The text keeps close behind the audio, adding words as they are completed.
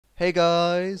Hey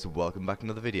guys, welcome back to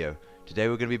another video. Today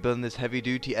we're going to be building this heavy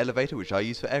duty elevator which I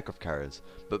use for aircraft carriers.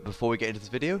 But before we get into this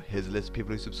video, here's a list of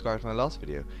people who subscribed to my last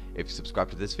video. If you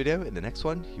subscribe to this video, in the next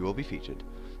one you will be featured.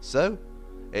 So,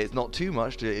 it's not too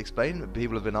much to explain,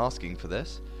 people have been asking for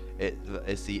this.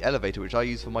 It's the elevator which I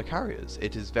use for my carriers.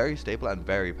 It is very stable and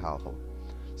very powerful.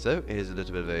 So, here's a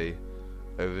little bit of a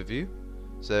overview.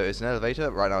 So it's an elevator,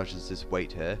 right now it's just this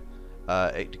weight here.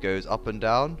 It goes up and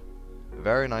down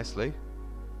very nicely.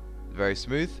 Very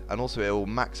smooth, and also it will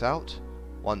max out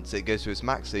once it goes to its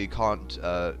max, so you can't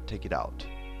take it out.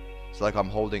 So like I'm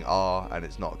holding R and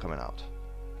it's not coming out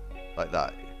like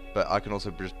that, but I can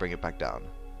also just bring it back down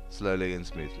slowly and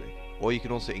smoothly, or you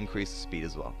can also increase the speed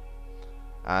as well.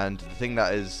 And the thing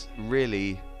that is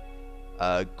really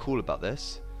cool about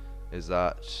this is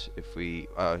that if we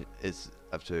have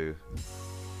to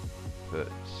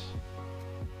put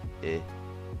it.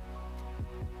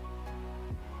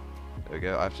 There we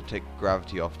go. I have to take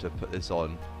gravity off to put this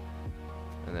on,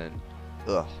 and then,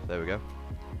 there we go.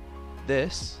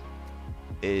 This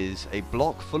is a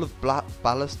block full of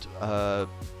ballast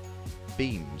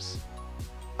beams,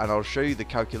 and I'll show you the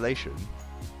calculation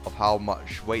of how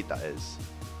much weight that is.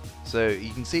 So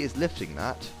you can see it's lifting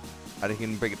that, and it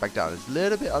can bring it back down. It's a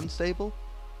little bit unstable,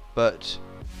 but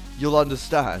you'll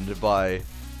understand by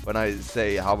when I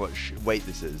say how much weight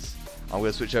this is. I'm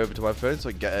going to switch over to my phone so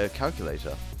I can get a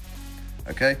calculator.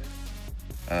 Okay,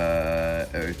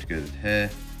 to go here.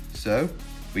 So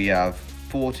we have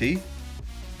 40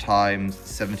 times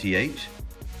 78.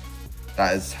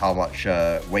 That is how much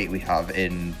weight we have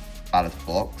in ballast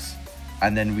blocks,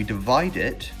 and then we divide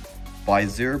it by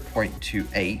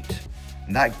 0.28,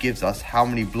 and that gives us how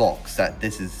many blocks that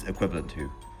this is equivalent to,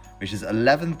 which is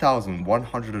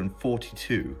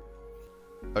 11,142.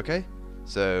 Okay,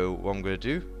 so what I'm going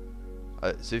to do,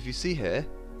 so if you see here,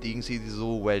 you can see these are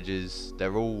all wedges.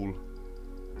 They're all,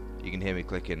 you can hear me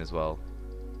clicking as well.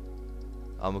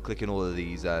 I'm clicking all of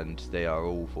these and they are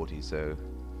all 40, so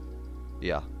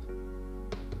yeah.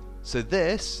 So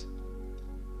this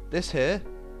here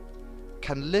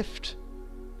can lift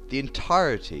the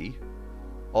entirety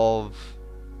of,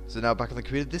 so now back on the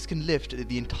computer, this can lift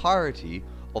the entirety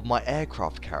of my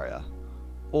aircraft carrier,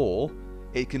 or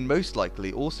it can most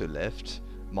likely also lift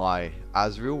my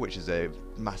Azrael, which is a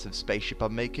massive spaceship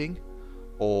I'm making,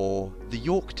 or the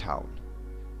Yorktown.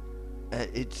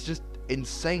 It's just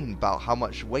insane about how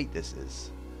much weight this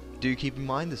is. Do keep in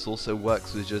mind this also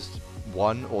works with just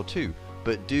one or two,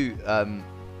 but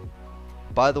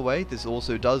by the way, this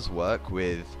also does work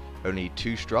with only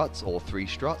 2 struts or 3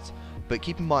 struts, but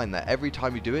keep in mind that every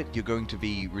time you do it you're going to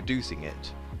be reducing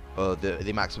it, or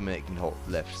the maximum it can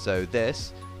lift. So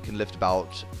this can lift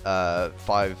about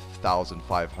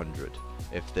 5,500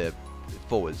 if the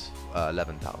forwards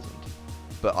 11,000.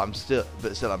 But still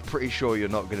I'm pretty sure you're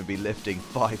not going to be lifting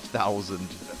 5,000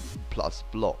 plus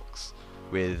blocks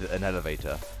with an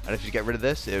elevator. And if you get rid of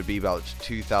this, it would be about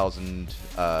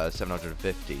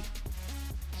 2,750.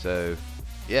 So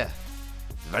yeah,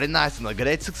 it's very nice and a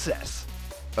great success.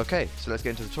 Okay, so let's get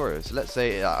into the tutorial. So let's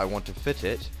say I want to fit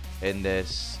it in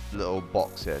this little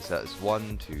box here. So that's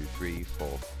 1, 2, 3,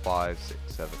 4, 5, 6,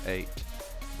 7, 8.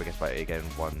 We guess by 8 again.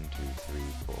 1, 2, 3,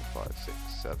 4, 5, 6,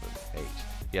 7, 8.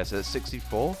 Yeah, so it's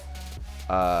 64.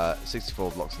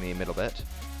 64 blocks in the middle bit.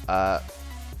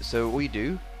 So what you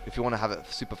do, if you want to have it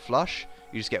super flush,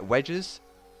 you just get wedges,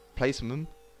 place them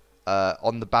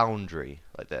on the boundary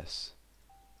like this,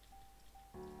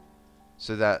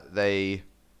 so that they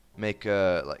make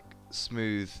a like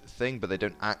smooth thing, but they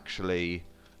don't actually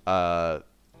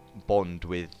bond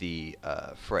with the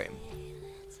frame.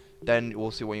 Then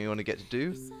also what you want to get to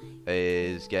do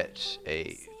is to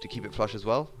keep it flush as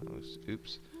well.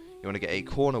 Oops. You want to get a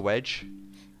corner wedge,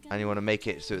 and you want to make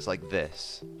it so it's like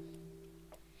this.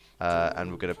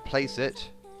 And we're going to place it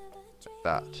like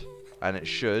that, and it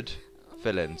should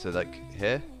fill in. So like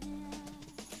here,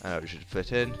 it should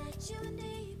fit in.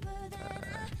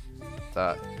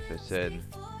 That fits in,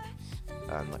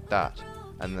 and like that,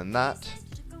 and then that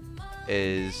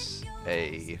is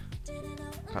a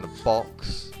kind of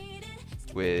box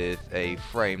with a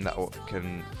frame that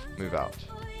can move out,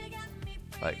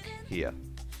 like here.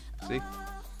 See?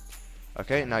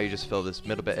 Okay, now you just fill this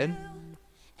middle bit in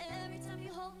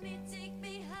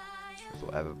with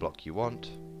whatever block you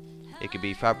want. It could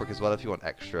be fabric as well if you want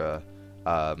extra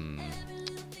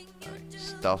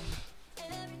stuff.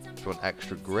 If you want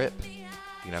extra grip, you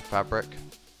can have fabric.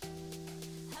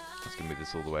 Let's move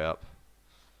this all the way up.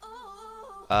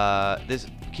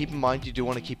 Keep in mind you do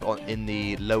want to keep it in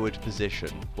the lowered position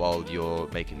while you're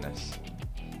making this.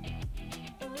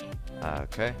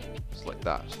 Okay, just like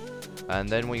that. And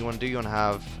then what you want to do, you want to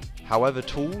have however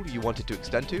tall you want it to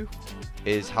extend to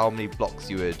is how many blocks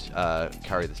you would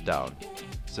carry this down.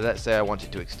 So let's say I want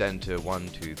it to extend to 1,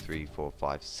 2, 3, 4,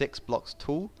 5, 6 blocks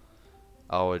tall.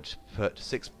 I would put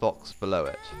 6 blocks below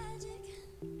it.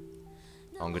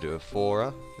 I'm going to do a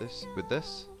 4 with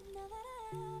this.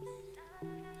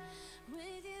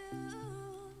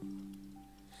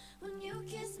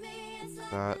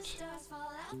 That.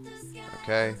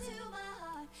 Okay.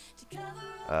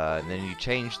 And then you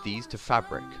change these to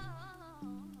fabric.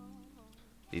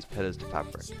 These pillars to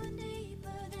fabric.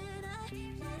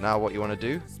 Now what you want to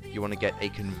do, you want to get a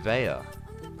conveyor.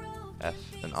 F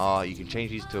and R, you can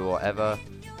change these to whatever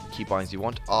keybinds you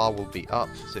want. R will be up,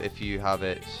 so if you have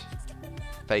it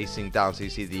facing down, so you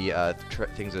see the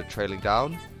things that are trailing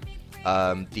down,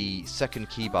 the second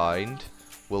keybind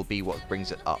will be what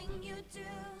brings it up.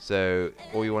 So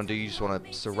all you want to do, you just want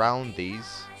to surround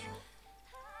these.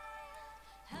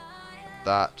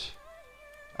 That.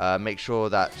 Make sure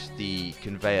that the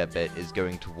conveyor bit is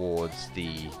going towards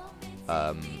the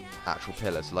actual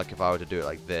pillar. So like if I were to do it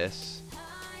like this,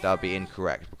 that would be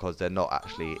incorrect because they're not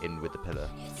actually in with the pillar.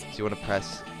 So you want to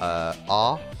press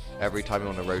R every time you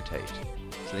want to rotate,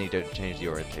 so then you don't change the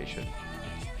orientation.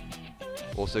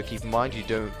 Also keep in mind you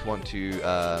don't want to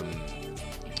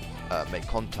make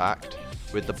contact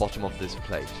with the bottom of this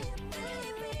plate.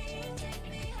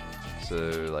 So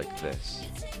like this.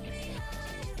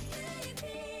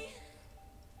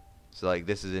 So like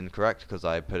this is incorrect because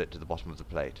I put it to the bottom of the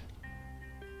plate.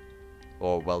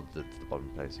 Or welded it to the bottom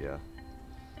place, yeah.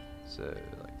 So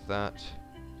like that.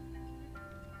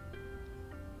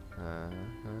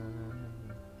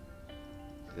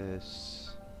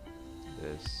 This.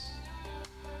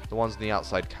 The ones on the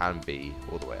outside can be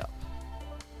all the way up.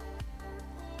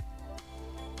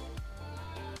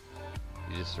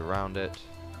 You just surround it.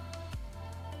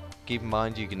 Keep in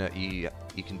mind you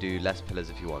can do less pillars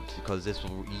if you want, because this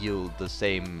will yield the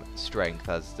same strength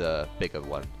as the bigger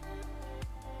one.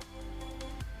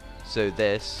 So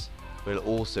this will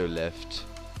also lift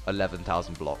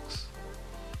 11,000 blocks.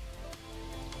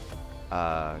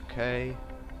 Okay.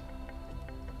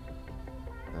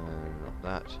 Not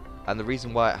that. And the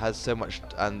reason why it has so much,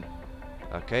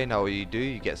 okay, now what you do,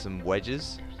 you get some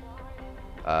wedges.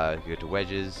 You go to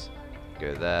wedges,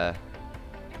 go there.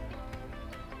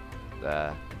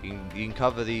 There. You can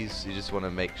cover these, you just want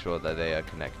to make sure that they are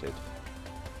connected.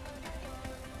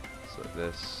 So like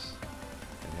this,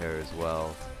 and here as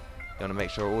well. You want to make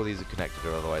sure all these are connected,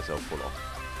 or otherwise they'll fall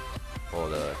off. Or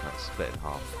they'll kind of split in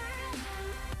half.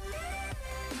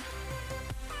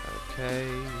 Okay.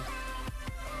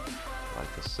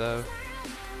 Like so.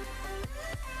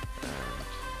 And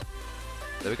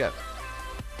there we go.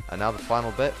 And now the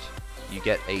final bit, you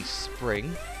get a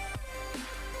spring,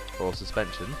 or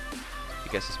suspension.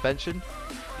 You get suspension,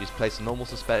 you just place a normal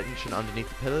suspension underneath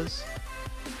the pillars,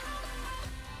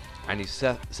 and you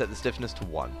set the stiffness to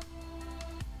 1.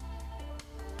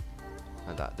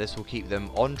 And that. This will keep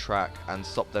them on track and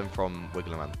stop them from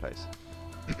wiggling around the place.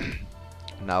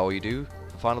 Now all you do,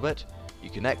 the final bit, you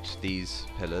connect these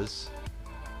pillars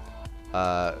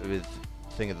with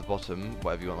thing at the bottom,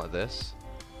 whatever you want, like this,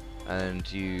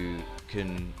 and you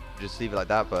can just leave it like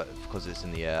that, but because it's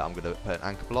in the air, I'm going to put an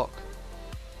anchor block.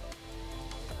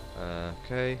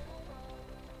 Okay,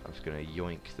 I'm just going to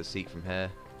yoink the seat from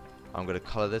here. I'm going to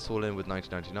colour this all in with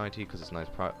 90-90-90 because it's a nice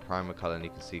primer colour and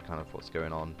you can see kind of what's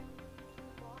going on.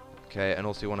 Okay, and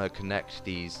also you want to connect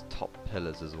these top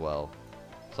pillars as well.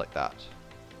 It's like that.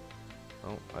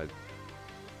 Oh, I'm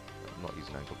not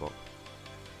using anchor block.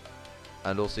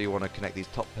 And also you want to connect these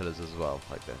top pillars as well,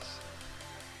 like this.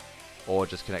 Or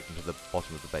just connect them to the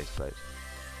bottom of the base plate.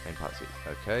 Main part seat.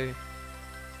 Okay.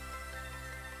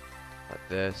 Like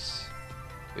this.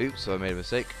 Oops, so I made a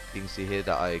mistake. You can see here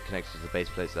that I connected to the base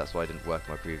plate, so that's why I didn't work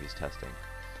in my previous testing.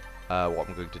 What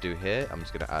I'm going to do here, I'm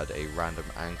just going to add a random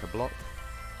anchor block.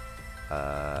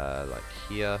 Like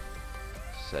here.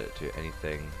 Set it to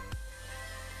anything.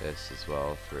 This as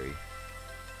well, 3. I'm not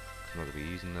going to be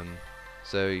using them.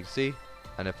 So you can see,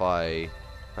 and if I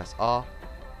press R,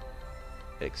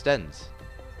 it extends.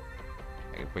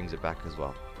 And it brings it back as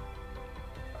well.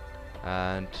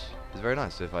 And it's very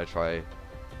nice. So if I try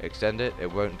extend it,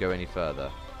 it won't go any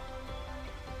further.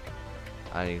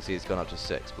 And you can see it's gone up to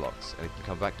 6 blocks. And it can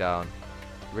come back down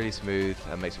really smooth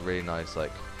and makes a really nice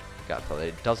like gap fill.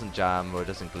 It doesn't jam or it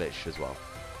doesn't glitch as well.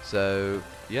 So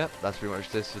yeah, that's pretty much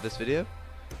this for this video.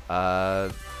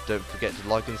 Don't forget to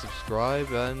like and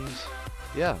subscribe, and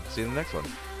yeah, see you in the next one.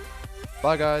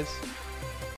 Bye guys.